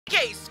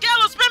case,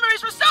 Galuf's memory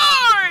is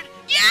restored!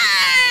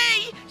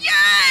 Yay!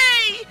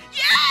 Yay!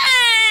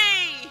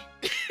 Yay!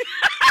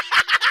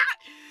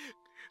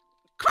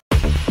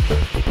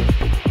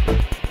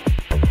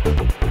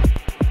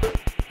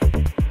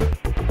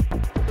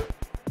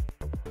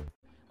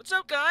 What's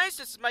up, guys?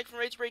 This is Mike from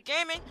Ragebreak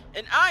Gaming,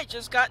 and I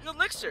just got an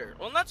elixir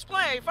on Let's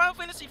Play Final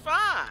Fantasy V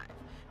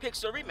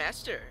Pixel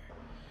Remaster.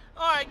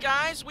 Alright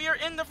guys, we are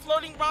in the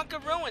Floating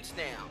Ronka Ruins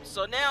now,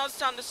 so now it's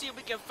time to see if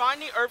we can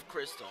find the Earth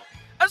Crystal.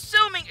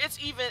 Assuming it's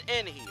even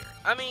in here.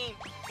 I mean,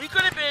 we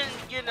could have been,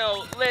 you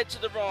know, led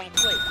to the wrong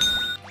place.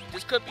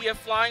 This could be a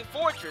flying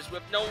fortress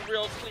with no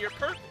real clear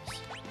purpose.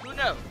 Who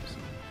knows?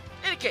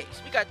 In any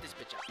case, we got this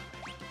bitch out.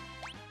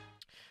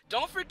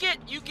 Don't forget,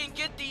 you can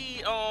get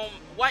the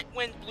White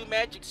Wind Blue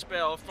Magic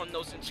spell from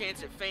those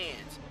enchanted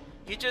fans.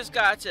 You just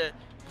got to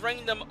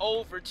bring them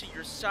over to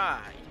your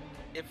side,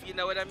 if you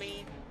know what I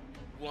mean.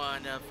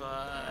 One of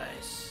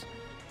us.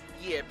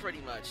 Yeah,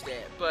 pretty much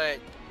that. But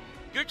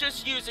you're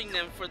just using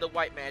them for the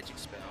white magic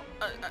spell.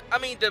 I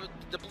mean the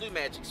blue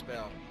magic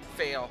spell.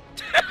 Fail.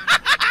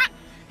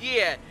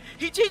 Yeah,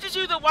 he teaches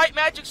you the white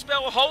magic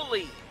spell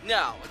wholly.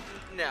 No.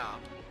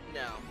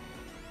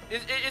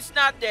 It's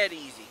not that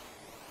easy,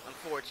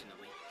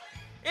 unfortunately.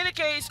 In any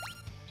case,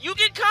 you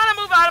can kind of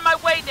move out of my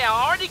way now.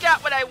 I already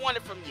got what I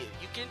wanted from you.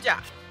 You can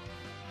die.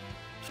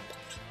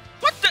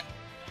 What the?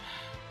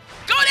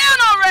 Go down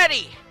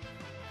already!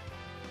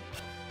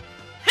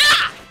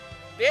 Ha!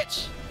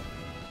 Bitch.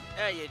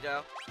 There you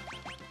go.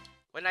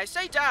 When I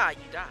say die,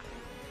 you die.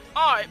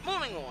 Alright,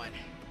 moving on.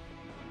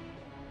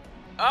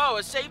 Oh,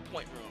 a save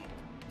point room.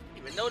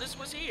 Didn't even know this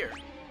was here.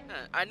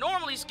 Huh. I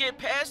normally skip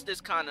past this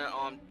kind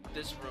of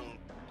this room.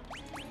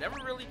 Never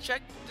really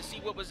checked to see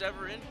what was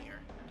ever in here.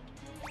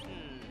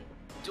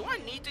 Do I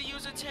need to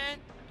use a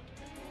tent?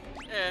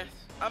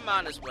 I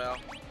might as well.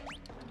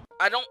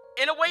 I don't,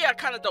 in a way I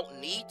kind of don't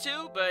need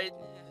to, but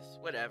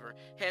whatever.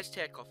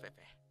 Hashtag Kofefe.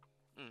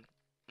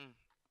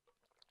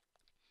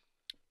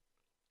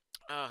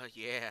 Oh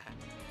yeah.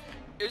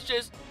 It's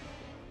just,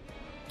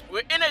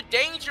 we're in a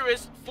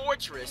dangerous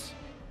fortress,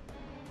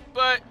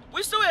 but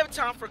we still have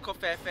time for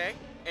Kofefe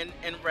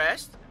and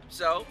rest.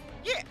 So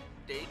yeah,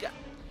 there you go.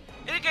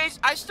 In any case,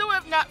 I still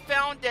have not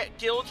found that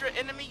Gildra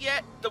enemy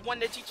yet, the one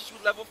that teaches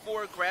you level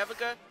 4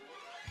 Graviga.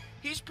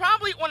 He's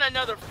probably on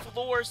another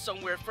floor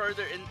somewhere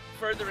further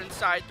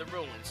inside the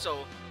ruins.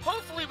 So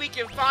hopefully we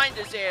can find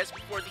his ass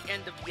before the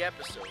end of the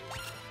episode.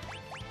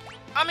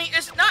 I mean,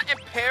 it's not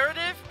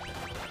imperative,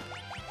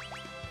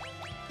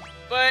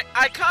 but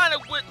I kind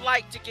of would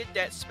like to get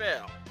that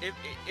spell, if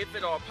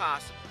at all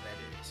possible,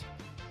 that is.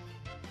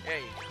 There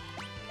you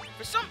go.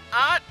 For some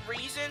odd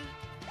reason,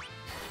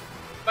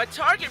 my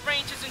target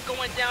range isn't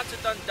going down to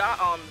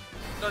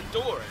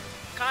Thundora.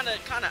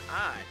 Kinda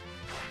odd.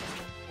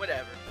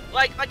 Whatever.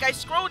 Like I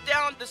scrolled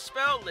down the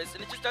spell list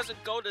and it just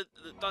doesn't go to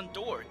the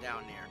Thundora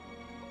down there.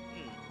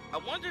 I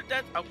wonder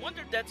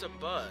if that's a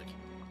bug.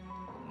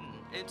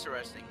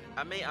 Interesting.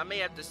 I may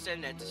have to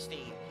send that to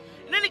Steam.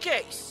 In any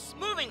case,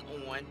 moving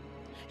on.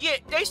 Yeah,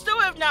 they still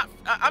have not.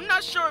 I'm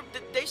not sure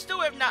if they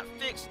still have not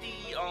fixed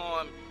the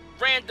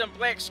random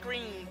black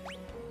screen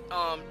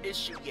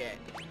issue yet,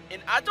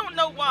 and I don't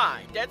know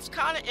why. That's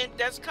kind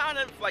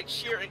of like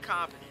sheer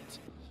incompetence.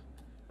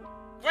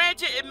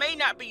 Granted, it may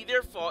not be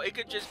their fault. It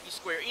could just be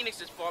Square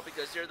Enix's fault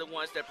because they're the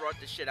ones that brought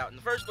this shit out in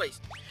the first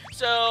place.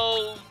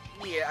 So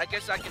yeah, I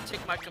guess I can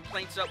take my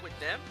complaints up with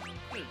them.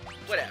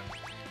 Whatever.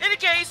 In any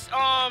case,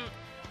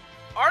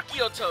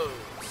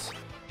 Archeoavis.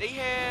 They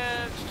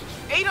have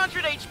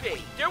 800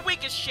 HP. They're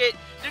weak as shit.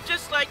 They're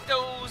just like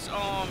those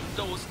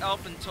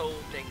elfin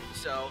toad thingies.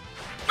 So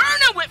burn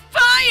them with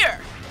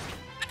fire!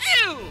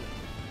 Ew!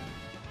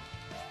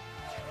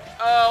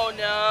 Oh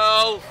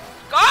no!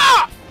 Go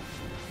off!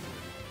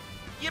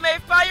 You may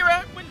fire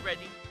up when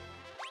ready.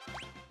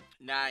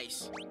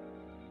 Nice.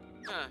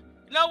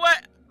 You know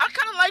what? I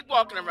kind of like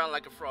walking around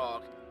like a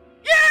frog.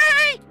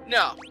 Yay!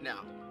 No.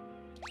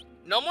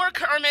 No more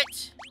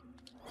Kermit.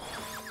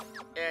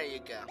 There you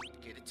go.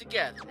 Get it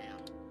together now.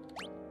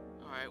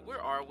 Alright, where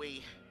are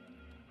we?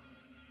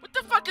 What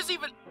the fuck is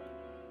even...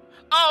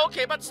 Oh,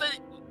 okay, about to say...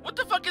 What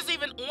the fuck is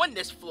even on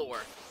this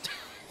floor?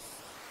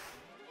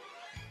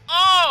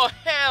 Oh,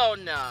 hell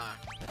nah.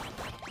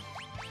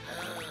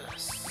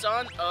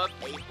 Son of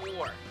a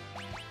whore.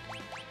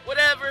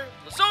 Whatever.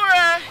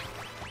 Lazura! I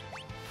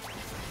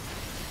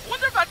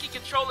wonder if I can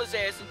control his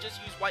ass and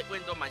just use White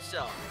Wind on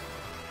myself.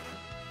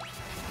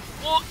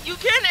 Well, you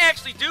can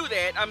actually do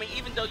that. I mean,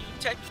 even though you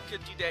technically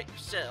could do that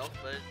yourself,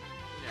 but,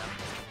 you know.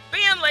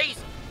 Being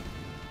lazy.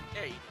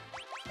 There you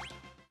go.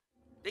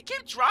 They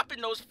keep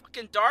dropping those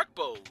fucking dark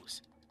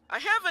bows. I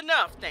have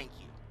enough, thank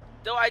you.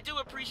 Though I do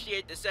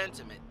appreciate the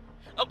sentiment.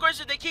 Of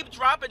course, if they keep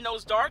dropping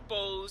those dark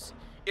bows,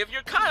 if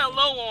you're kind of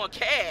low on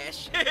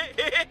cash,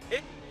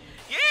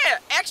 yeah,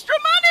 extra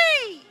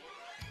money!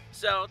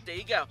 So, there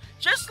you go.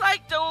 Just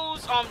like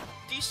those,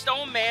 these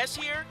stone masks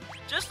here,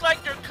 just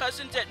like their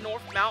cousins at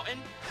North Mountain,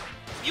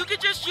 you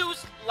could just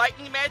use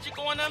lightning magic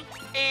on them,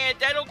 and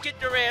that'll get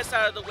their ass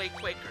out of the way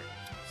quicker.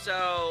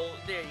 So,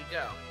 there you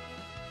go.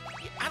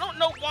 I don't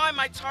know why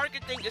my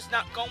target thing is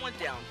not going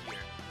down here.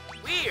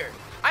 Weird.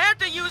 I have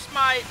to use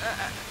my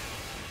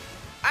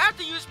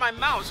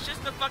mouse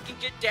just to fucking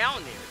get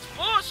down there. It's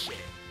bullshit.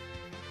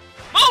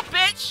 Move,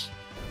 bitch!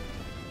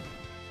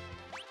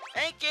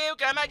 Thank you.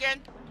 Come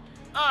again.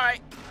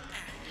 Alright.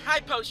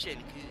 High potion.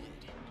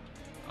 Good.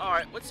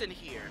 Alright, what's in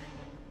here?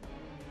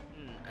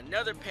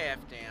 Another path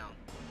down.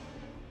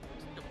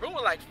 The room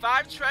with like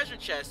 5 treasure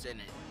chests in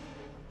it.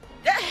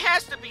 That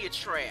has to be a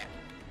trap.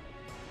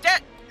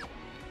 That...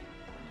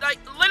 Like,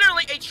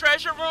 literally a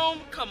treasure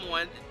room? Come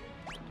on.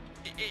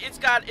 It's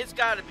got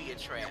to be a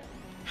trap.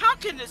 How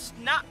can this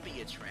not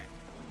be a trap?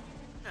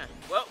 Huh.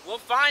 Well, we'll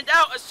find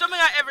out, assuming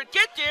I ever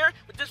get there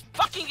with this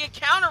fucking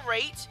encounter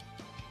rate.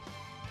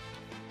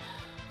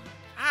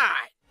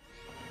 God.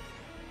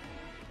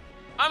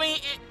 I mean,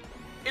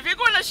 if you're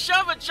going to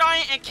shove a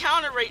giant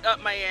encounter rate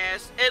up my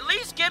ass, at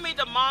least give me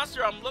the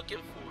monster I'm looking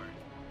for.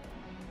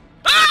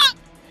 Ah!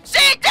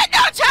 See, did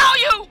not tell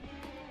you!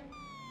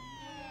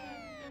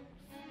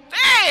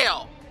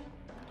 Fail!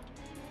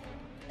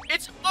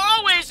 It's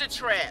always a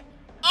trap.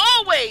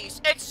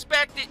 Always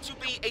expect it to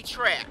be a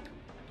trap.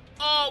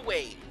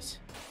 Always.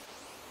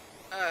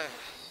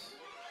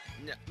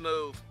 No,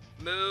 move.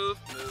 Move.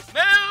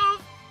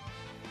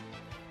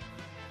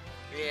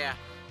 Yeah.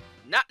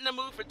 Not in the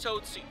mood for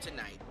Toad Soup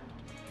tonight.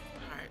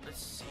 Alright,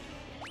 let's see.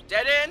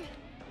 Dead end?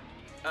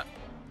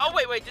 Oh,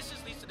 wait. This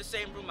leads to the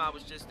same room I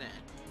was just in.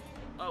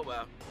 Oh,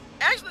 well.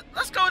 Actually,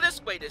 let's go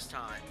this way this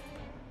time.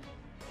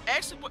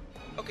 Actually, what?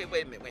 Okay,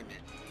 wait a minute.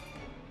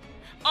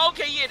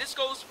 Okay, yeah, this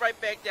goes right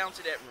back down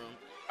to that room.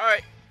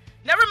 Alright.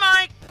 Never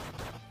mind.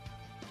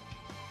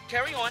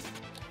 Carry on.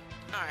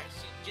 Alright,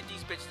 so get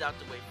these bitches out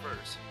the way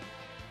first.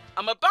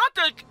 I'm about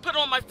to put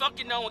on my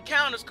fucking no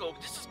encounters code.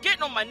 This is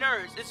getting on my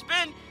nerves. It's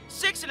been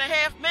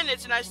 6.5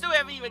 minutes and I still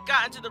haven't even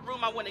gotten to the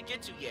room I want to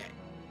get to yet.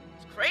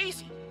 It's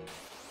crazy.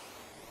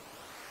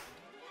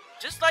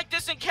 Just like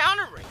this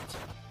encounter rate.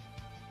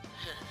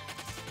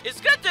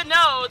 It's good to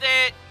know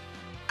that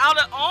out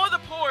of all the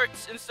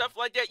ports and stuff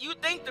like that, you'd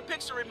think the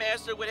Pixel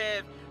Remaster would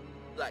have,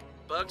 like,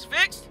 bugs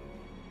fixed,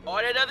 all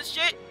that other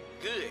shit,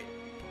 good.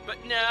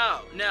 But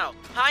no.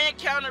 High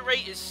encounter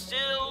rate is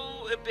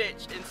still a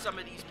bitch in some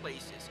of these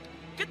places.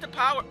 Get the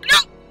power. No!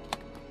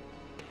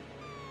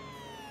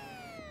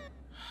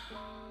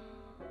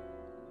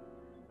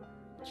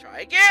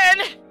 Try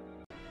again.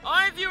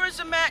 Alright, viewers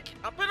and Mac,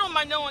 I'll put on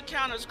my no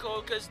encounters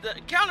code because the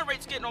encounter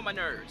rate's getting on my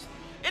nerves.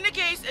 In the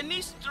case, in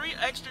these 3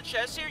 extra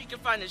chests here, you can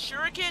find a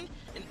shuriken,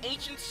 an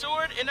ancient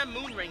sword, and a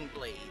moonring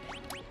blade.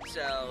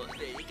 So,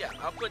 there you go.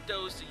 I'll put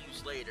those to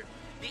use later.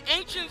 The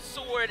ancient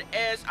sword,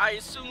 as I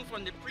assume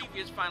from the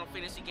previous Final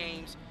Fantasy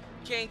games,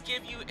 can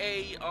give you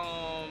a,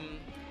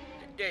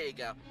 there you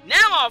go.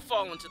 Now I'll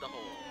fall into the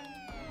hole.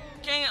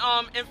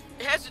 It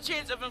has a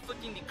chance of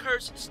inflicting the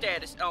curse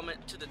status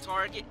element to the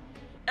target.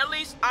 At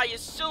least I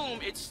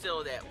assume it's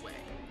still that way.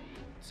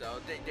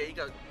 So, there you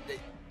go.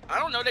 I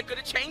don't know, they could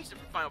have changed it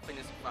for Final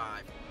Fantasy V.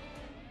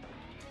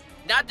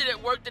 Not that it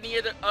worked in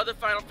the other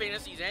Final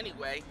Fantasies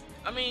anyway.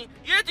 I mean,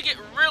 you have to get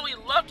really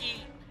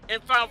lucky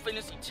in Final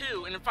Fantasy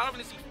II, and in Final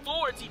Fantasy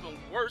IV it's even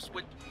worse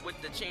with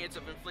the chance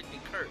of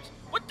inflicting curse.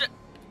 What the?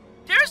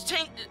 There's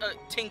King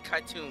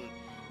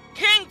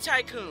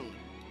Tycoon.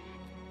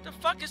 The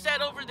fuck is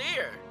that over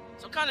there?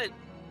 Some kind of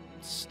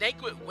snake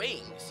with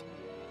wings.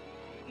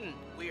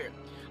 Weird.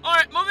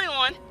 Alright, moving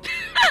on.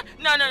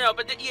 No,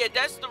 but yeah,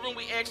 that's the room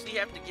we actually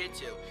have to get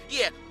to.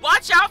 Yeah,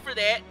 watch out for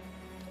that.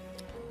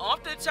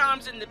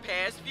 Oftentimes in the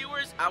past,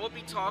 viewers, I would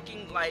be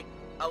talking, like,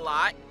 a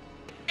lot.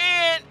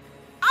 And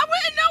I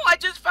wouldn't know, I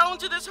just fell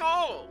into this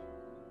hole.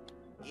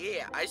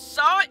 Yeah, I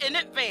saw it in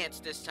advance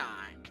this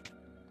time.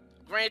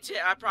 Granted,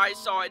 I probably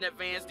saw it in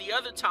advance the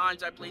other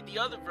times I played the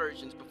other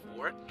versions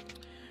before.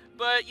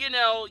 But, you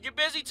know, you're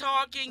busy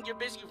talking, you're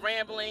busy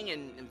rambling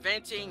and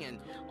venting and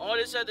all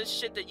this other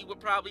shit that you would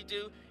probably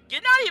do.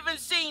 You're not even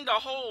seeing the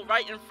hole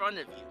right in front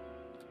of you.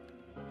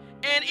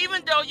 And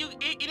even though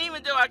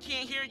I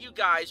can't hear you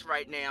guys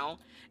right now,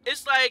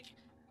 it's like,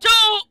 dude,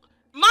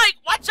 Mike,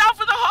 watch out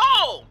for the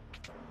hole!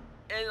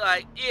 And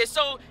like, yeah,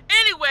 so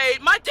anyway,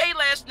 my day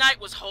last night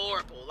was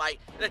horrible. Like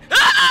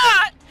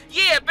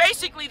yeah,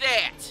 basically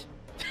that.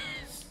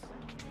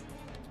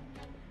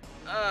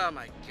 Oh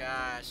my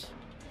gosh.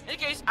 In any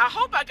case, I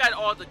hope I got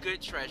all the good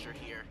treasure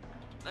here.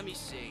 Let me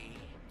see.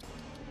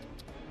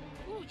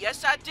 Ooh,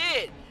 yes I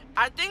did.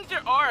 I think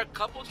there are a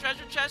couple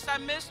treasure chests I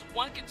missed.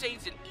 One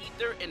contains an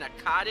ether and a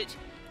cottage.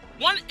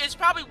 One is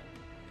probably...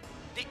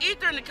 The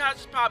ether and the cottage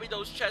is probably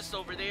those chests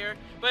over there.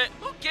 But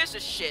who gives a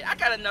shit? I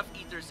got enough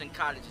ethers and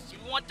cottages. You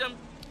want them?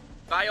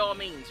 By all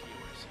means,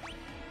 viewers.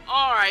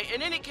 Alright,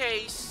 in any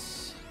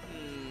case...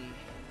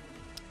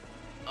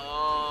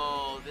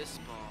 Oh, this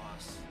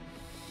boss.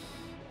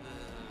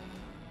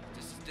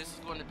 This is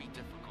going to be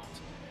difficult.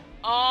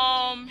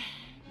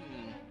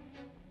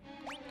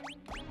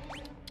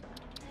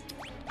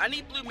 I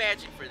need blue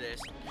magic for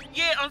this.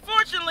 Yeah,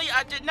 unfortunately,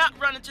 I did not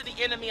run into the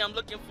enemy I'm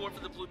looking for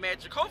the blue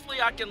magic. Hopefully,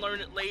 I can learn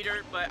it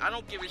later, but I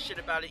don't give a shit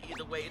about it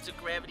either way. It's a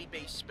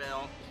gravity-based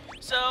spell.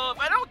 So if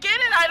I don't get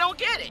it, I don't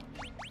get it.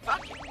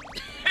 Fuck it.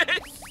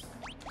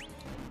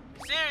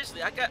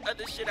 Seriously, I got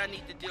other shit I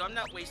need to do. I'm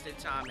not wasting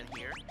time in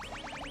here.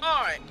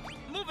 Alright,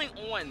 moving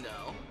on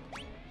though.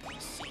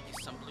 Let's see,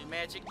 get some blue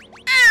magic.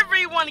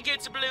 Everyone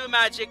gets blue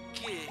magic.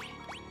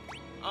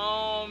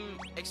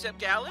 Except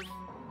Galuf?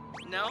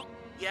 No?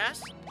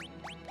 Yes?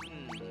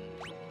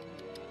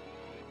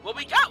 Well,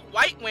 we got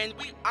White Wind.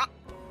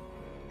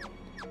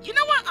 You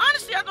know what?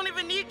 Honestly, I don't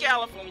even need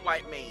Galuf on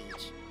White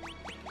Mage.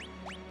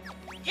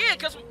 Yeah,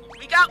 because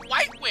we got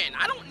White Wind.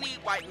 I don't need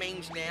White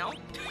Mage now.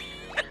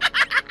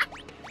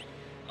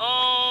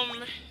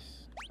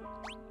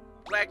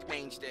 Black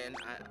Mage then,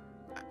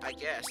 I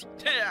guess.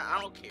 I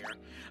don't care.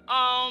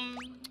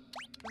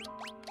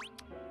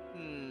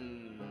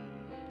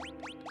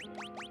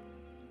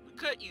 We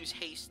could use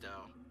haste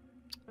though.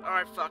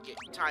 Alright, fuck it.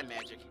 Time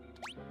magic.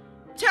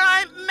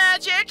 Time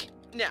magic!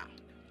 No.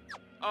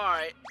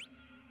 Alright.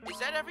 Is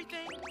that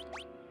everything?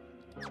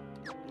 Let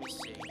me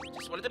see.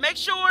 Just wanted to make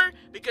sure,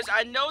 because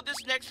I know this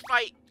next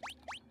fight.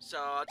 So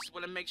I just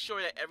want to make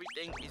sure that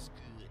everything is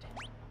good.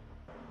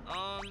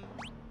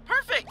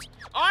 Perfect!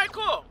 Alright,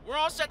 cool. We're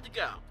all set to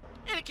go.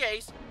 In any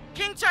case,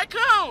 King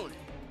Tycoon!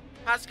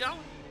 How's it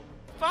going?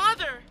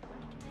 Father!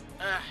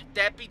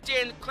 That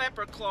begin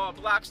Clapper Claw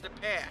blocks the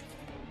path.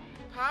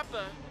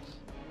 Papa.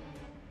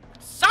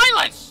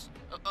 Silence!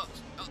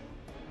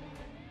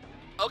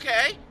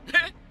 Okay.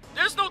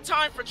 There's no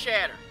time for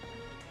chatter.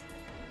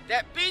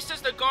 That beast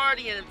is the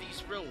guardian of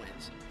these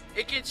ruins.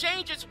 It can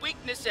change its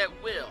weakness at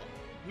will.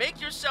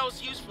 Make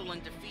yourselves useful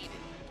and defeat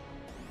it.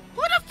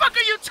 Who the fuck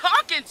are you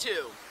talking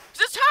to?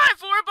 It's time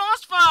for a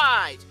boss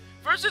fight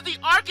versus the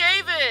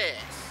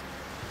Archeoavis.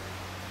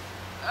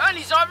 And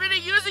he's already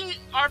using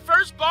our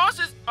first boss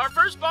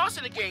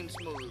in the game's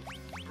move.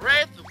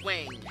 Breath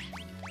Wing.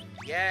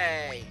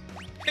 Yay.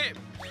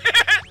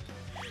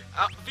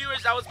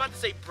 Viewers, I was about to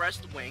say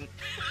breast wing.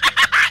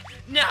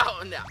 No.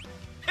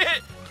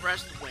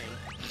 Breast wing.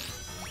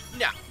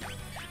 No.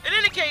 In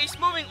any case,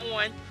 moving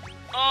on.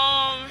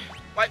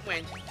 White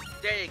Wind.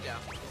 There you go.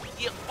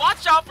 Yeah,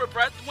 watch out for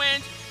Breath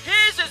Wind.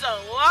 His is a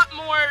lot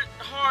more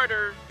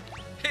harder.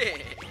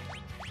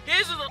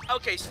 His is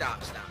okay,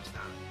 stop.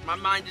 My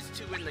mind is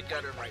too in the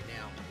gutter right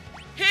now.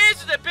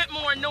 His is a bit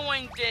more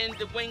annoying than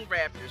the Wing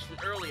Raptors from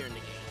earlier in the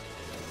game.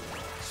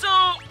 So,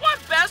 one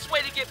best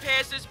way to get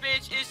past this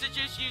bitch is to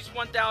just use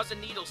 1000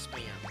 needle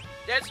spam.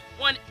 That's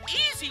one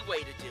easy way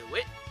to do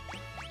it.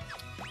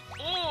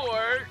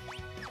 Or,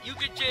 you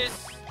could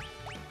just,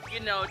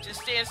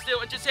 just stand still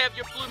and just have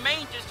your blue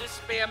mages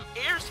just spam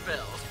air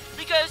spells.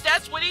 Because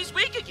that's what he's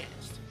weak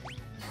against.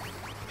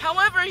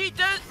 However, he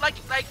does, like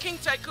King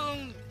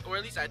Tycoon, or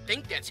at least I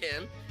think that's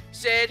him,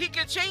 said he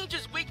could change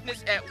his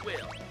weakness at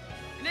will.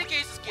 In this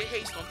case, let's get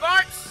haste on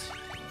Bart's.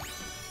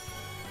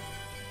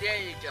 There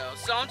you go.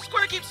 So I'm just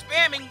going to keep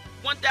spamming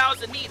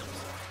 1000 needles.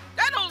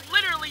 That'll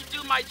literally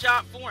do my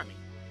job for me.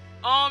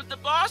 The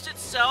boss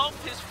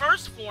itself, his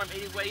first form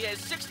anyway, has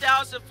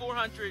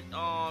 6,400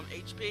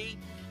 HP.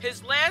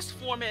 His last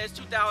form has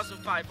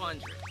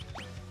 2,500.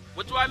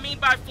 What do I mean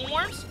by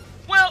forms?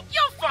 Well,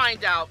 you'll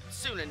find out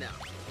soon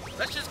enough.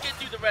 Let's just get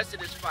through the rest of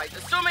this fight,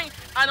 assuming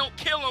I don't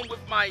kill him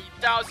with my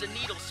 1000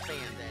 needle spam,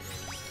 that is.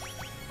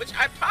 Which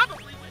I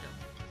probably would have.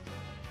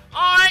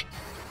 Alright.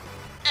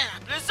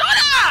 Blizzard!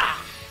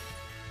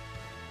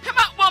 Come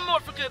out one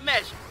more for good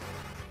measure.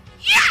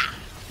 Yeah!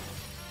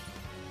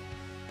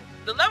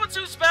 The level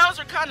 2 spells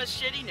are kind of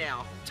shitty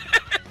now.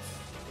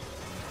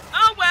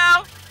 Oh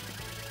well.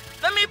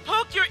 Let me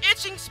poke your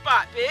itching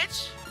spot,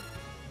 bitch.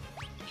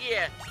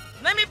 Yeah,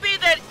 let me be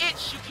that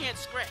itch you can't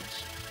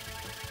scratch.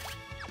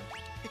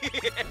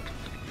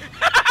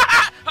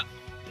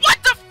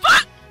 What the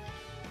fuck?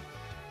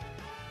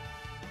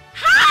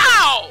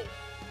 How?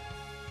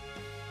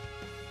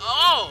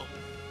 Oh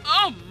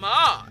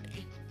my.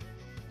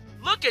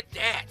 Look at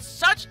that.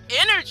 Such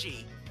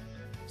energy.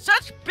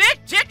 Such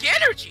big dick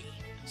energy.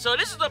 So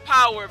this is the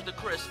power of the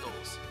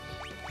crystals.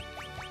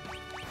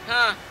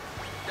 Huh.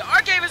 The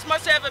Archeoavis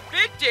must have a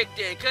big dick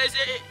then, because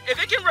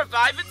if it can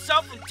revive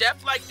itself from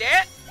death like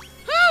that,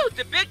 whew,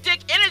 the big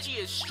dick energy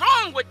is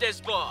strong with this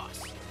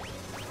boss.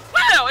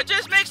 Well, it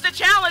just makes the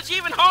challenge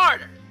even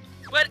harder.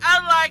 But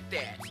I like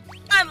that.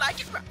 I like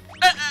it.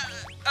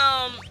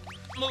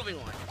 Moving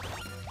on.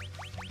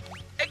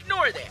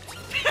 Ignore that.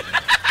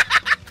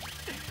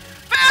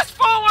 Fast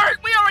forward!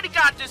 We already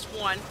got this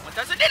one.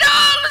 1,000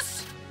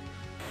 needles!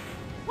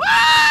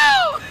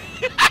 Woo!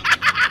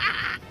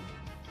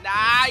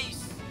 Nice.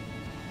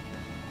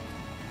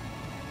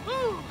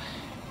 Whew.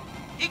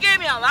 He gave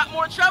me a lot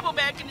more trouble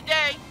back in the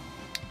day,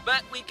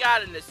 but we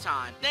got him this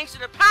time, thanks to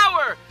the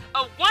power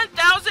of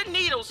 1000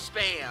 needle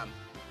spam.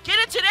 Get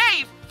it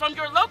today from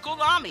your local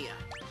Lamia.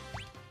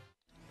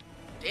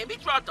 Damn, he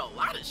dropped a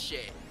lot of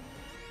shit.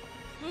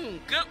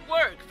 Good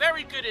work.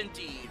 Very good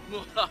indeed.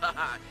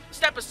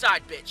 Step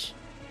aside, bitch.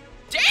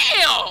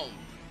 Damn!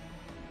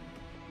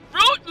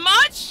 Rude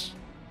much?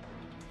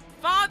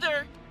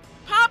 Father,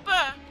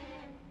 Papa.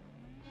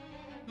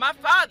 My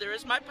father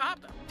is my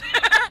papa.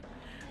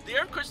 The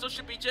Earth Crystal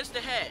should be just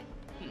ahead.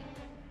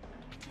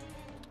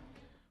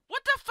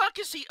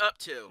 is he up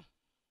to?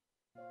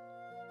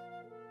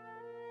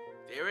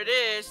 There it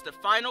is, the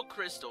final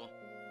crystal.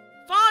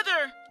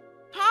 Father!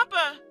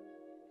 Papa!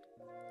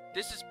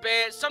 This is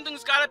bad.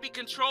 Something's gotta be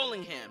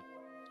controlling him.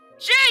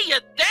 Gee, you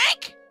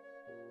think?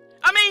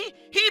 I mean,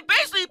 he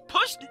basically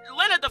pushed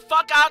Lena the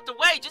fuck out the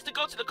way just to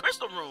go to the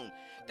crystal room.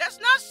 That's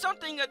not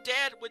something a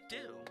dad would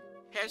do.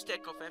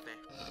 Hashtag Kofefe.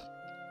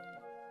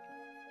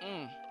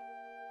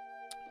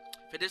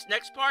 For this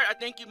next part, I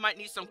think you might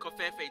need some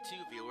Kofefe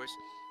too, viewers.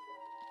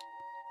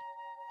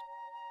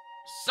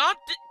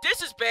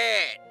 This is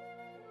bad.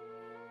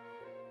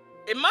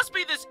 It must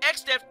be this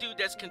Exdeath dude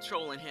that's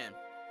controlling him.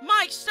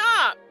 Mike,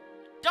 stop!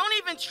 Don't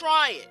even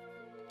try it.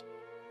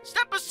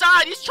 Step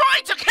aside, he's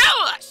trying to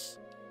kill us!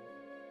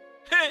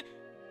 I mean,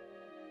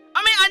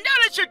 I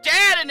know that you're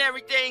dad and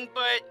everything,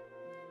 but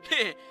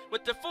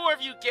with the four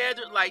of you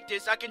gathered like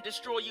this, I can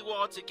destroy you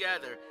all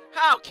together.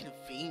 How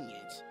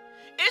convenient.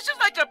 It's just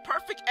like a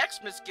perfect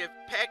Xmas gift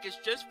package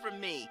just for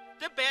me,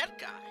 the bad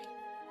guy.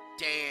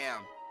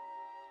 Damn.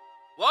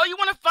 Well, you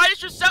want to fight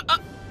it yourself?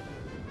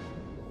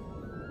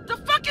 The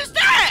fuck is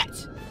that?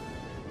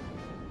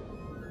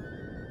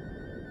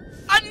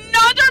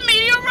 Another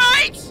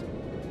meteorite?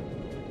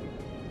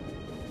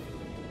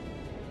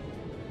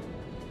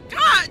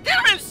 God,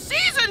 they're in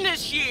season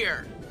this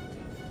year.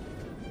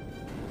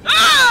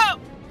 Oh!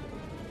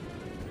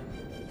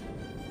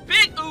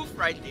 Big oof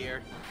right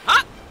there.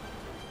 Huh?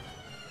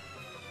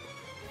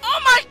 Oh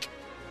my...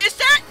 Is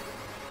that...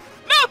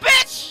 Move,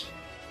 bitch!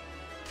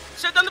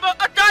 Should've done about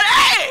a done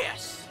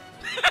ass!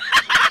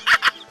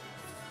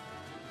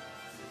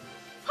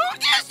 Who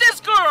is this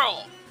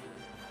girl?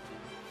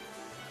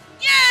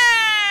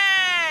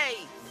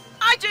 Yay!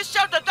 I just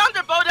shoved a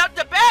thunderbolt up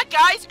the bad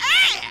guy's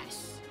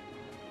ass!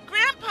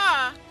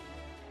 Grandpa!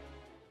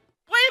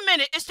 Wait a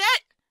minute, is that...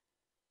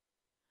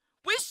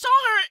 We saw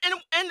her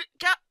and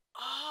got...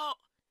 Oh...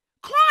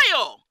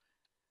 Krile!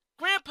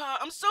 Grandpa,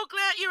 I'm so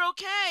glad you're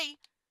okay.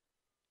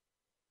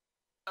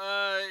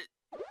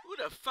 Who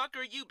the fuck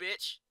are you,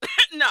 bitch?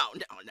 No.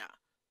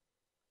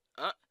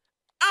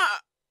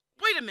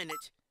 Wait a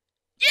minute.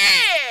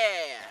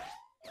 Yeah!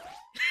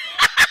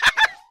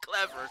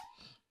 Clever.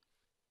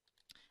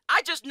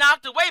 I just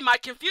knocked away my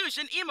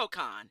confusion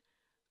emocon.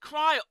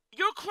 Krile.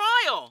 You're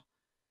Krile.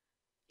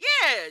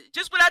 Yeah,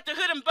 just without the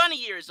hood and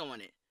bunny ears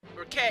on it.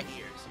 Or cat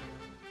ears.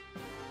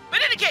 But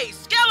in any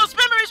case, Galuf's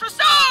memory is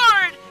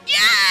restored!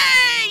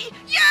 Yay!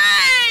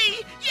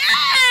 Yay!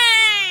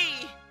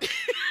 Yay!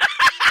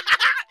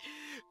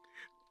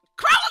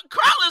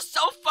 Krile is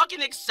so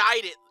fucking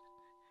excited.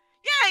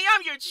 Yay,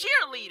 I'm your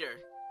cheerleader.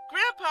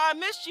 Grandpa, I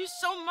missed you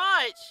so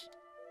much.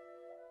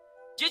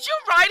 Did you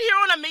ride here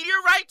on a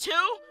meteorite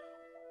too?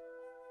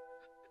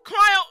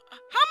 Krile,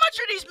 how much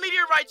are these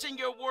meteorites in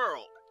your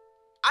world?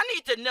 I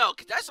need to know,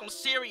 because that's some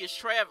serious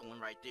traveling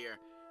right there.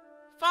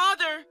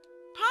 Father,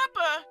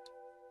 Papa.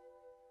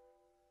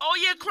 Oh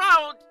yeah,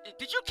 Krile,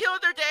 did you kill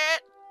their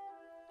dad?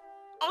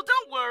 Oh,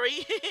 don't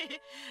worry.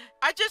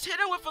 I just hit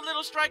him with a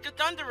little strike of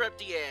thunder up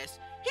the ass.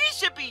 He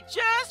should be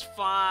just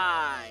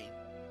fine.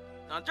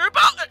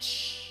 Thunderbolt!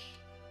 Shh.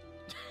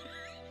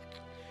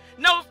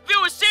 No,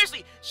 viewers,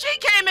 seriously, she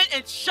came in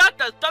and shot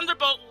the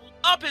thunderbolt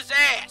up his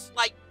ass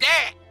like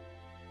that.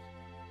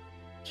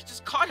 She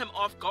just caught him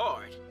off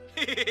guard.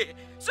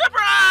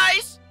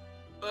 Surprise!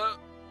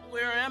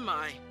 Where am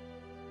I?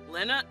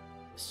 Lena?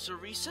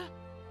 Sarisa?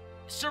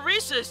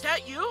 Sarisa, is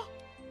that you?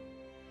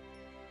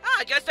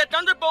 I guess that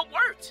thunderbolt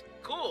worked.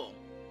 Cool.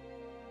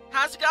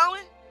 How's it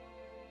going?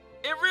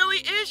 It really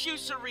is you,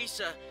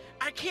 Sarisa.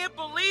 I can't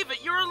believe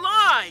it. You're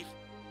alive.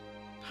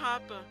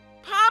 Papa.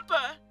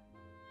 Papa!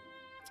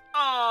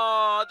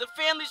 Aw, the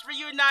family's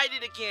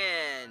reunited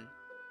again.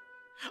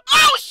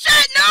 Oh,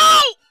 shit, no!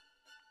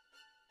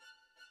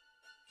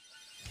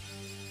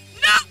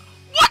 No!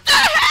 What the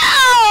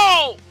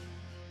hell?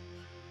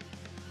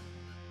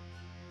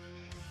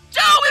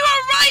 Dude, we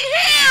were right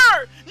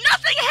here!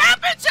 Nothing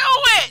happened to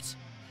it!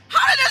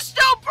 How did it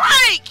still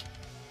break?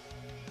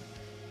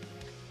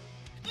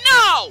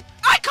 No!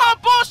 I call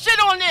bullshit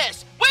on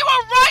this! We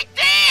were right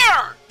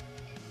there!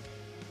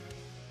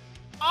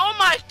 Oh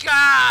my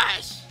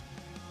gosh!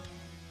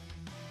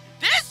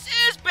 This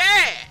is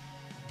bad!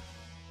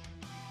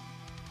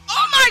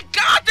 Oh my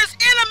god, this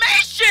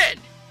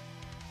animation!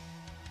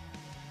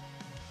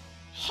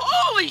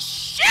 Holy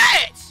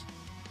shit!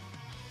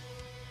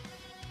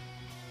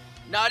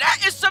 Now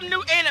that is some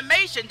new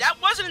animation. That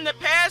wasn't in the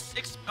past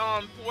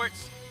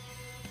ports.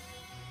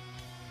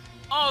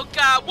 Oh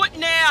god, what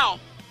now?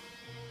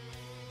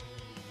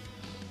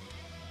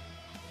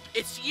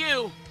 It's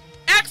you,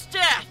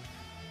 Exdeath!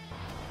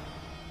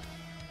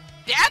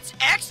 That's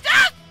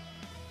Exdeath?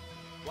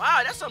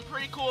 Wow, that's some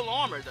pretty cool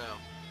armor though.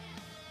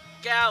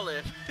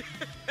 Galuf.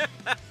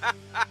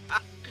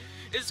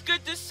 It's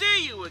good to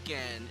see you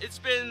again. It's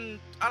been,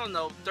 I don't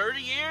know,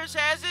 30 years,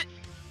 has it?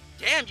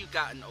 Damn, you've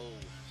gotten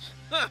old.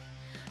 Huh.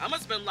 I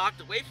must have been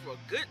locked away for a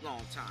good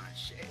long time.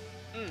 Shit.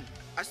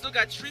 I still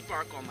got tree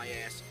bark on my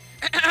ass.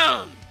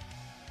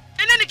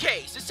 In any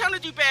case, it's time to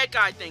do bad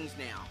guy things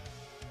now.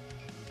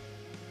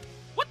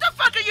 What the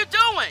fuck are you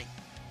doing?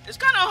 It's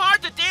kind of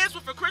hard to dance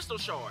with a crystal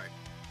shard.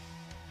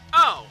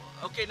 Oh,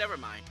 okay, never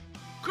mind.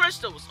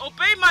 Crystals,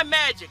 obey my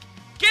magic.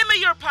 Give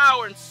me your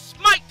power and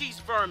smite these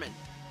vermin.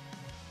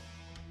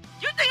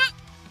 You think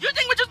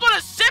we're just gonna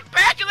sit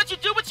back and let you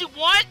do what you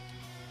want?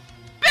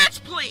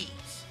 Bitch,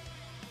 please.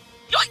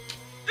 Yoink!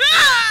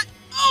 Ah!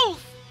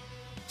 Oof!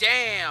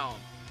 Damn.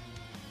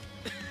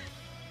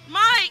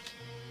 Mike!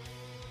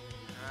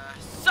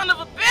 Son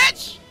of a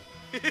bitch!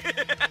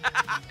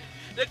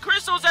 The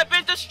crystals have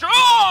been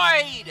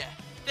destroyed!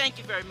 Thank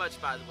you very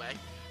much, by the way.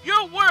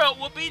 Your world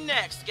will be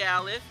next,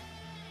 Galuf.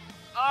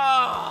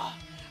 Oh,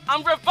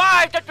 I'm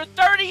revived after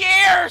 30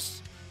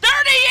 years!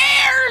 30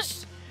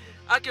 years!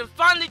 I can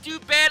finally do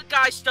bad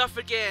guy stuff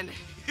again.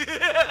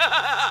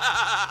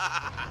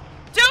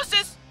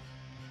 Deuces!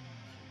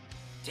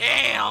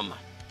 Damn!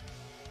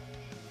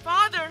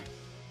 Father,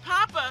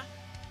 Papa.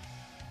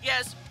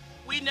 Yes,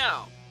 we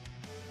know.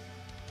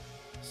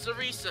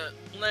 Sarisa,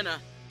 Lena,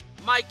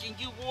 Mike, and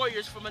you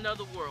warriors from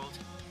another world.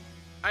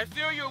 I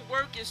fear your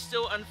work is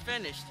still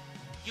unfinished.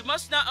 You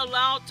must not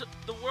allow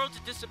the world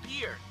to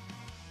disappear.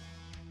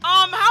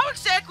 How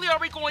exactly are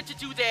we going to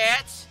do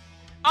that?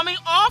 I mean,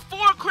 all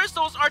 4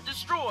 crystals are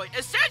destroyed.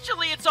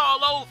 Essentially, it's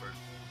all over.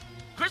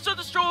 Crystal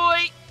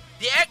destroyed.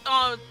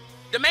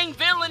 The main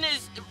villain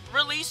is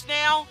released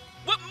now.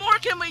 What more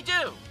can we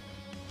do?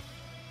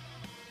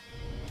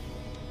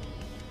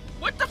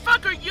 What the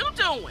fuck are you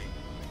doing?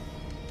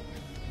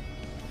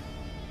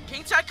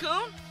 King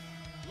Tycoon?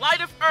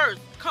 Light of Earth,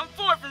 come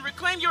forth and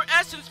reclaim your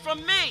essence from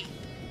me.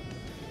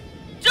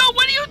 Dude,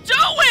 what are you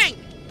doing?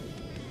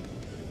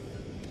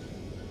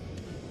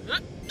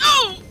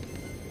 No!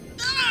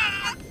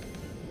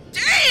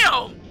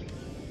 Damn!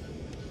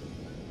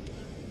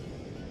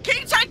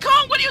 King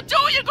Tycoon, what are you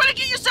doing? You're gonna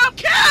get yourself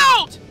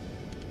killed!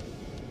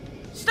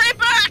 Stay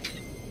back!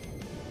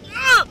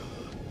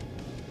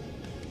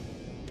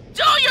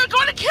 Dude, you're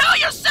gonna kill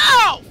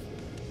yourself!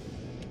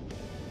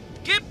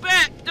 Get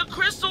back! The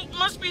crystal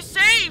must be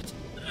saved!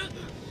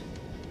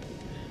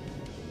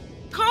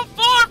 Come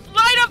forth,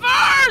 light of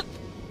Earth!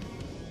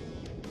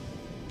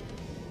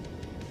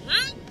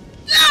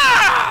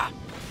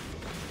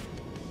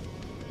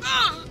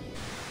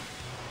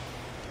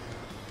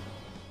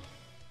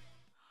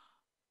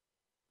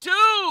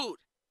 Dude!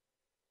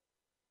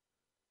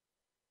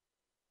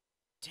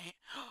 Damn.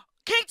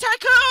 King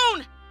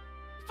Tycoon!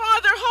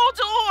 Father, hold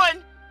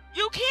on!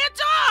 You can't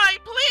die,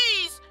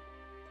 please!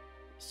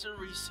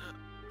 Sarisa,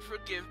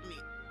 forgive me.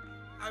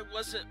 I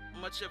wasn't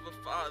much of a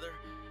father.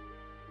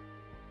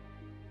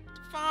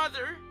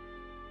 Father!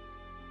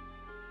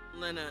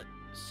 Lena,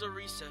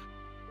 Sarisa,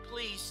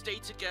 please stay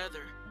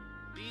together.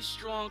 Be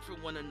strong for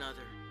one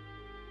another.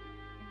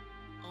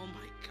 Oh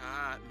my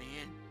god,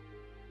 man.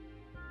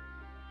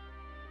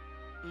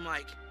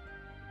 Mike.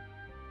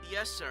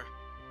 Yes, sir.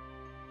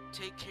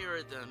 Take care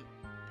of them,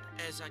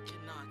 as I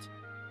cannot.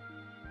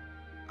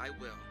 I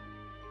will.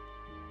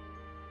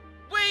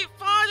 Wait,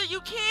 Father,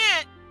 you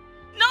can't!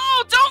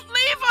 No, don't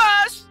leave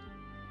us!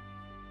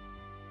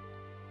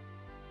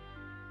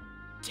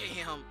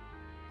 Damn.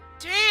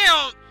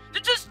 Damn!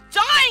 They're just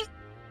dying!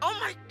 Oh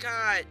my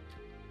god.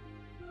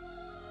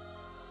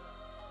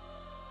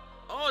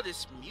 Oh,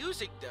 this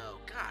music though.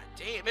 God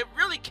damn. It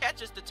really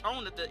catches the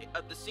tone of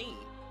the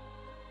scene.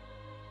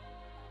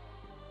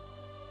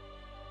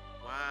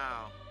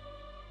 Wow.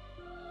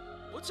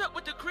 What's up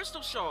with the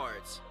crystal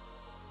shards?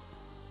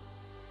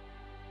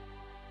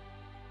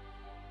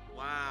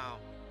 Wow.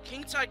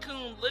 King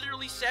Tycoon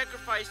literally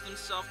sacrificed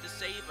himself to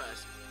save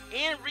us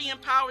and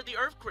re-empower the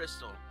Earth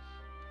Crystal.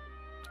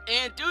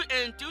 And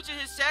due to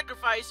his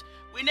sacrifice,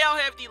 we now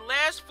have the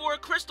last 4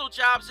 crystal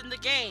jobs in the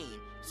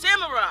game.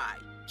 Samurai,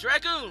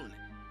 Dragoon,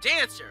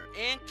 Dancer,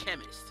 and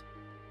Chemist.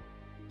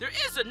 There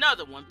is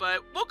another one,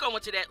 but we'll go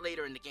into that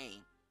later in the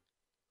game.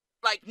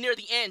 Like, near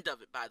the end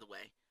of it, by the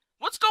way.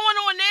 What's going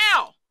on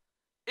now?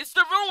 It's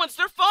the ruins,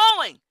 they're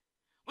falling.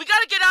 We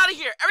gotta get out of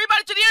here.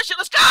 Everybody to the airship,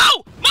 let's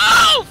go!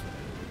 Move!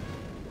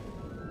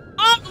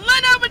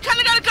 Lena, we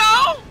kinda gotta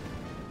go!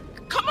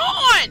 Come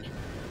on!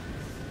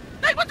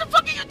 Like, what the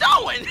fuck are you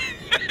doing?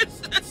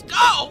 Let's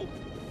go!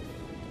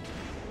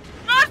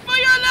 Run for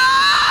your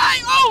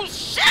life! Oh,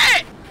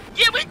 shit!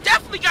 Yeah, we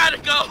definitely gotta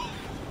go.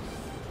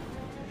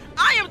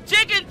 I am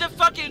digging the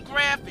fucking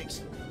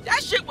graphics.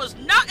 That shit was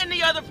not in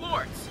the other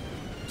ports.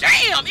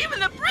 Damn, even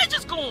the bridge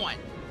is gone.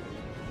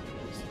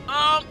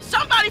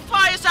 Somebody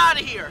fly us out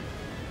of here.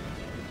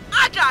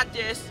 I got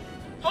this.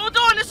 Hold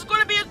on, this is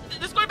gonna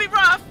be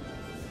rough.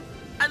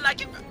 I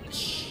like it.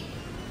 Shh.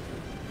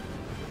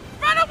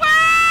 Run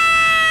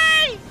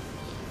away!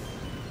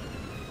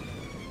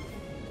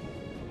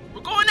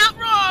 We're going out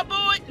raw,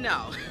 boy.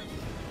 No.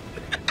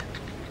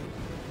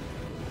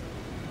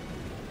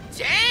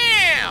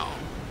 Damn!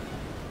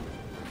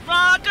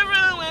 Ronka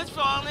Ruins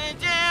falling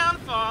down,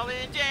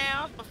 falling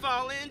down,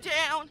 falling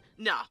down.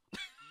 No.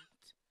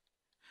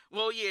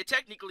 Well, yeah,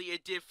 technically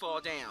it did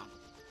fall down.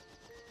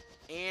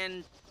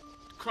 And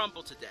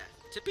crumble to death.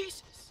 To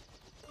pieces.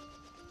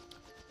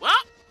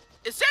 Well,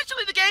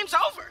 essentially the game's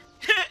over.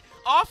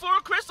 All 4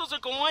 crystals are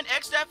gone.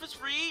 Exdeath is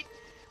freed.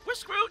 We're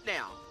screwed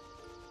now.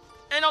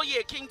 And oh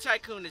yeah, King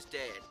Tycoon is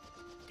dead.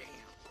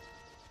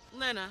 Damn.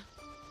 Lena.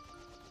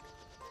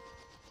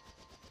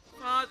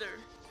 Father,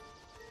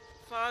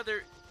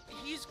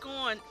 he's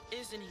gone,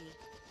 isn't he?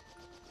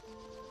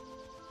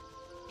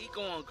 He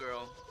gone,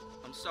 girl.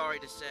 I'm sorry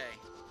to say.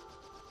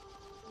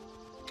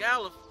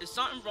 Galuf, is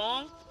something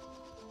wrong?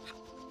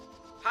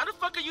 How the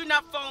fuck are you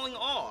not falling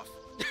off?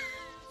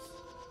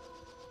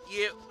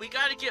 Yeah, we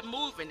gotta get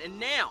moving, and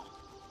now.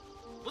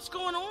 What's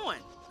going on?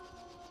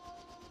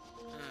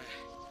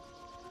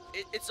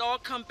 It's all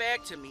come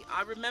back to me.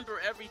 I remember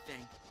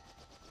everything.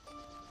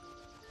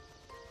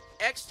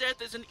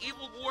 Exdeath is an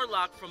evil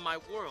warlock from my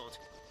world.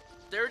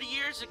 30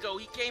 years ago,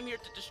 he came here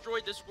to destroy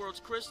this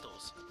world's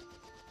crystals.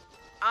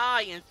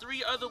 I and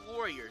 3 other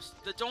warriors,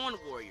 the Dawn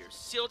Warriors,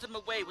 sealed him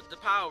away with the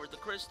power of the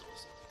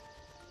crystals.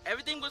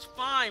 Everything was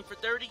fine for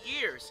 30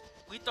 years.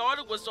 We thought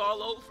it was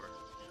all over.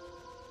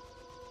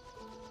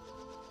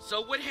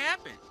 So what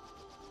happened?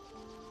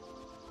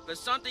 But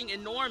something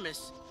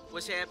enormous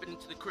was happening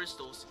to the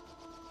crystals.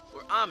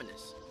 Or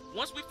ominous.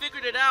 Once we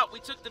figured it out, we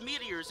took the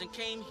meteors and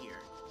came here.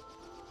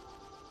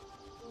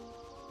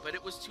 But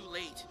it was too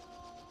late.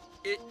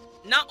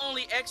 Not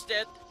only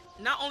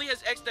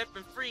has Exdeath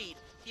been freed,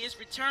 he has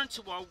returned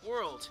to our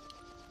world.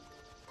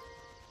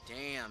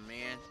 Damn,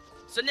 man.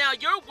 So now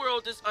your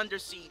world is under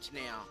siege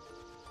now.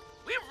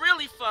 We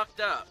really fucked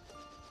up.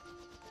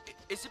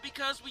 Is it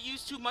because we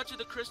used too much of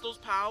the crystal's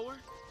power?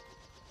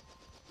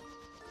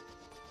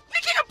 We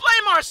can't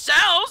blame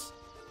ourselves!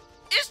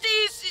 It's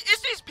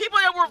these people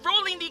that were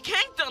ruling the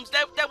kingdoms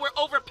that were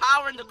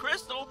overpowering the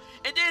crystal,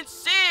 and then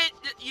Sid,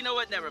 you know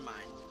what, never mind.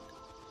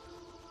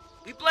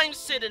 We blame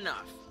Sid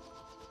enough.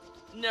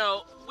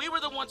 No, we were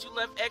the ones who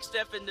left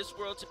Exdeath in this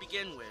world to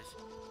begin with.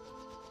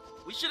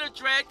 We should have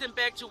dragged him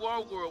back to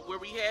our world where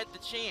we had the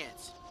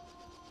chance.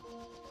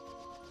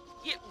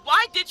 Yeah,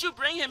 why did you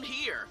bring him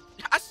here?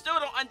 I still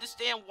don't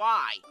understand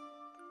why.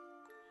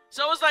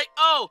 So it's like,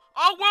 oh,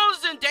 our world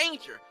is in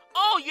danger.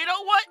 Oh, you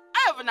know what?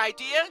 I have an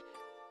idea.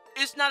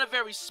 It's not a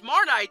very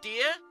smart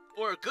idea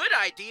or a good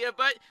idea,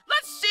 but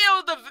let's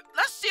seal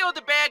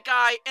the bad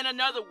guy in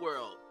another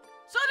world.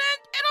 So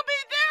then it'll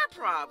be their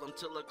problem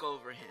to look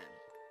over him.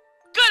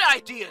 Good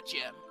idea,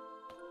 Jim.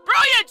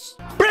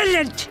 Brilliant!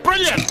 Brilliant!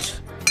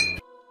 Brilliant!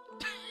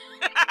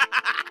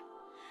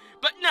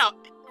 But no,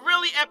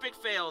 really epic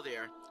fail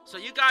there. So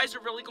you guys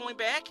are really going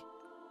back?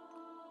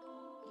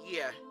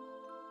 Yeah.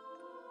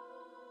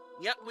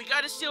 Yep, we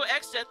gotta seal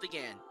Exdeath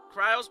again.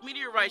 Krile's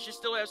meteorite should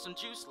still have some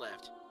juice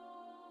left.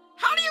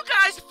 How do you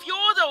guys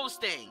fuel those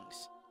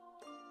things?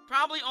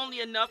 Probably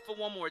only enough for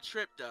one more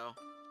trip, though.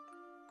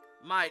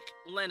 Mike,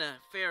 Lena,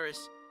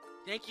 Ferris,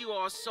 thank you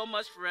all so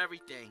much for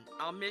everything.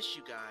 I'll miss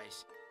you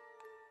guys.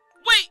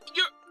 Wait,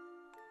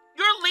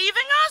 you're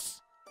leaving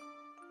us?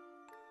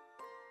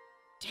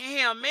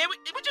 Damn, man,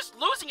 we're just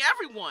losing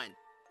everyone.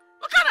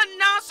 What kind of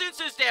nonsense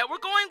is that? We're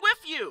going with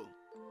you.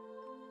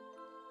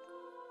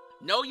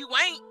 No, you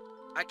ain't.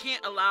 I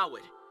can't allow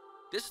it.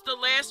 This is the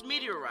last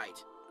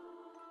meteorite.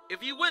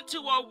 If you went to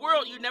our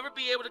world, you'd never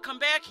be able to come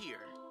back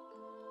here.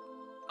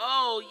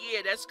 Oh,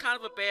 yeah, that's kind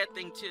of a bad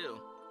thing, too.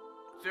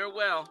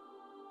 Farewell.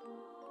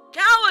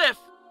 Galuf!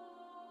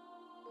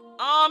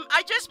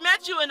 I just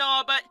met you and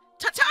all, but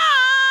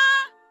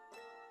ta-ta!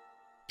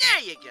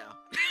 There you go.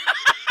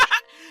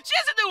 She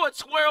has to do a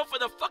twirl for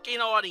the fucking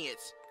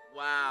audience.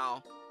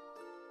 Wow.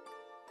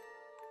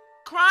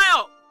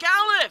 Krile!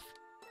 Galuf!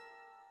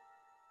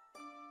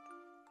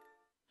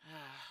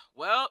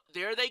 Well,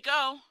 there they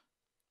go.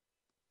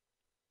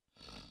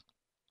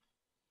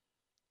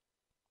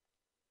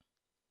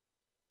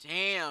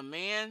 Damn,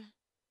 man.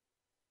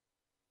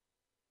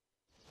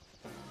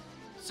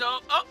 So,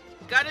 oh,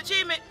 got an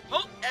achievement.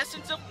 Hope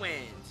Essence of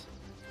Winds.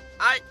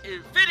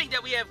 Fitting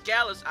that we have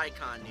Galuf's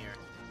icon there.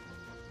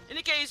 In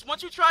any case,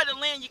 once you try to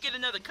land, you get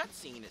another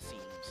cutscene, it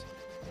seems.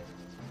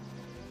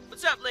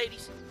 What's up,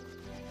 ladies?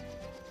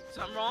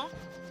 Something wrong?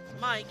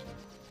 Mike?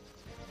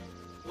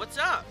 What's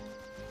up?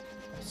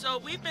 So,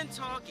 we've been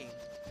talking.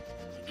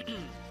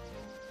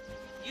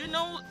 You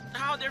know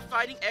how they're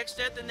fighting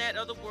Exdeath in that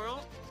other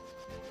world?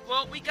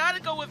 Well, we gotta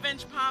go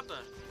avenge Papa.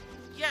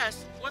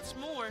 Yes, what's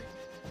more,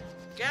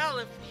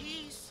 Galuf,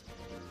 he's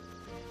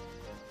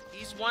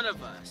one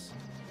of us.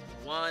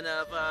 One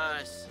of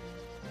us.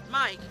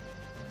 Mike,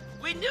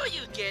 we knew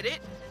you'd get it.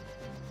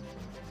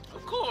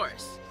 Of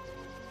course.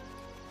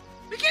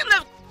 We can't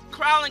let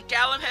Krile and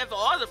Galuf have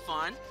all the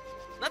fun.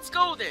 Let's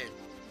go then.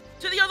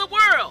 To the other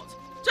world.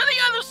 To the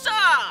other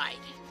side.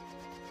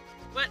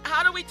 But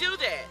how do we do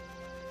that?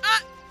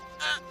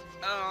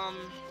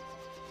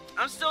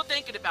 I'm still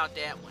thinking about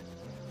that one.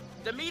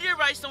 The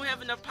meteorites don't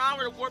have enough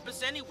power to warp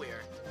us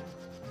anywhere.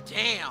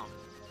 Damn.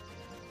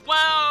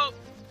 Well,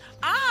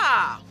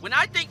 when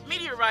I think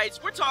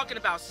meteorites, we're talking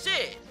about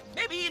Sid.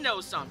 Maybe he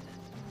knows something.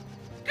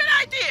 Good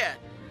idea.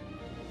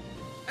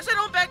 Let's head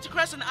on back to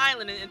Crescent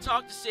Island and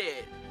talk to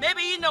Sid.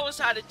 Maybe he knows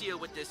how to deal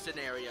with this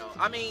scenario.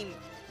 I mean,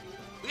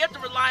 we have to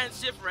rely on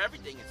Sid for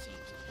everything, it seems.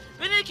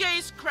 But in any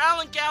case,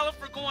 Krile and Galuf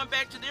are going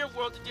back to their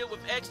world to deal with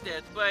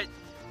Exdeath, but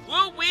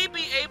Will we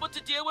be able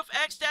to deal with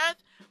Exdeath?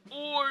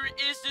 Or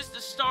is this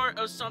the start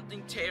of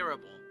something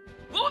terrible?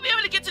 Will we be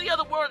able to get to the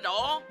other world at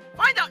all?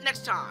 Find out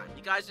next time.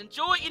 You guys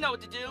enjoy, you know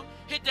what to do.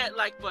 Hit that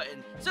like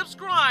button.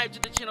 Subscribe to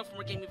the channel for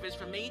more gaming videos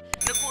from me.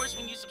 And of course,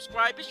 when you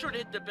subscribe, be sure to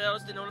hit the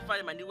bells to notify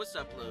of my newest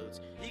uploads.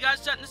 You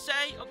guys something to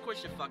say? Of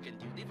course you fucking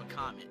do. Leave a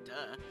comment,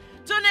 duh.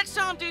 Till next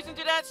time, dudes and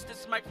dudettes,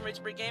 this is Mike from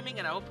Ragebreak Gaming,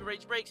 and I hope your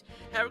rage breaks.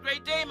 Have a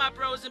great day, my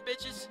bros and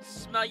bitches.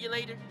 Smell you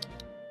later.